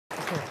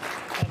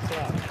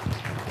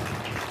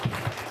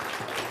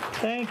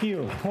Thank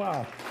you.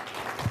 Wow.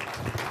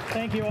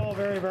 Thank you all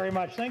very, very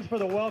much. Thanks for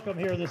the welcome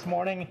here this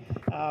morning.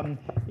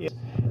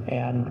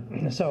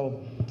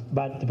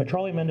 But the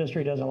petroleum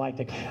industry doesn't like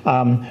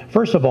to.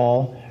 First of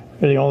all,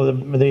 you know,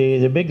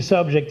 the big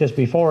subject that's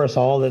before us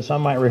all, that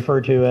some might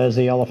refer to as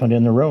the elephant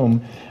in the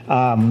room,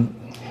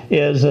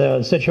 is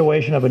a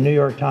situation of a New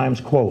York Times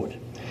quote.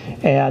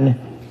 And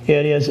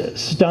it is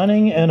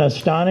stunning and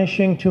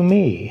astonishing to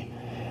me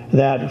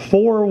that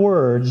 4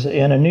 words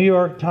in a New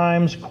York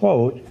Times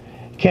quote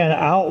can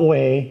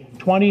outweigh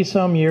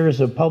 20-some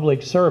years of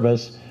public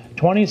service,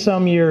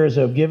 20-some years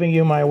of giving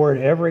you my word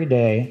every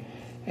day,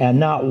 and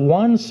not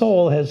one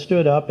soul has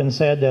stood up and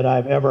said that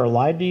I've ever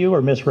lied to you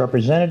or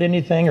misrepresented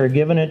anything or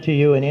given it to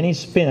you in any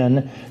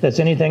spin that's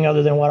anything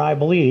other than what I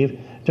believe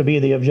to be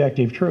the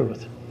objective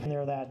truth.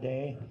 There that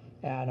day,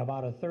 and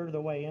about a third of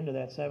the way into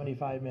that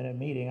 75-minute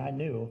meeting, I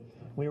knew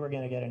we were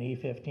going to get an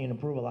E-15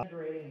 approval.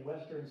 Integrating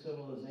Western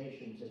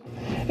civilizations.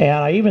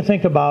 And I even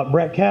think about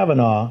Brett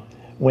Kavanaugh.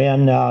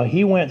 When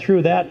he went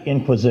through that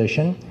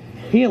inquisition,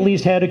 he at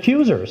least had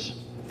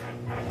accusers.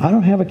 I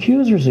don't have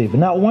accusers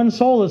even. Not one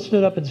soul has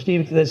stood up and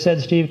that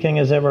said Steve King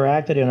has ever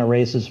acted in a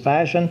racist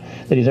fashion,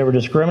 that he's ever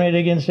discriminated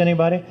against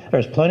anybody.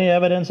 There's plenty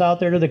of evidence out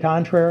there to the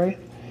contrary.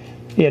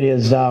 It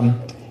is,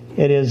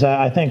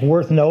 I think,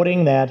 worth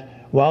noting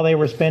that while they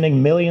were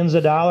spending millions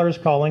of dollars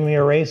calling me a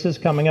racist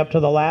coming up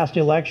to the last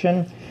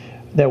election,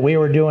 that we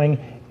were doing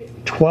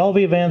 12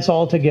 events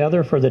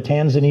altogether for the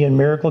Tanzanian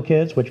Miracle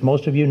Kids, which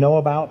most of you know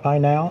about by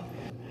now.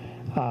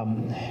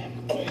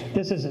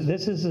 This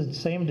is the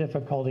same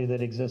difficulty that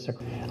exists.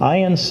 I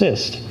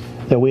insist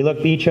that we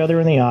look each other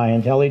in the eye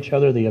and tell each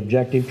other the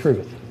objective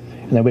truth,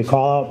 and that we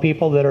call out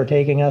people that are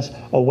taking us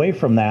away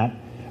from that,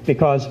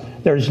 because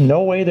there's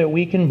no way that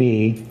we can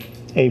be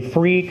a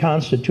free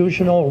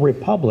constitutional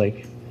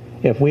republic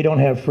if we don't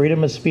have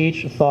freedom of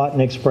speech, thought,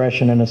 and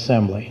expression and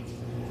assembly.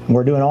 And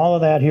we're doing all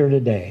of that here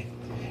today.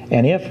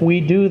 And if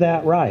we do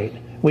that right,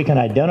 we can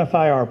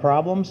identify our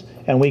problems,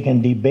 and we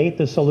can debate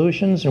the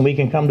solutions, and we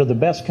can come to the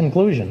best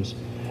conclusions.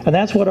 And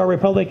that's what our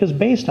republic is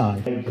based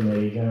on.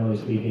 Committee, generally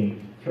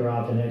speaking,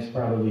 throughout the next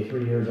probably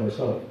 3 years or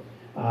so.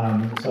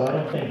 So I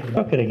don't think we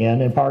look it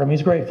again, and part of me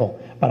is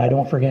grateful, but I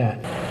don't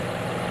forget.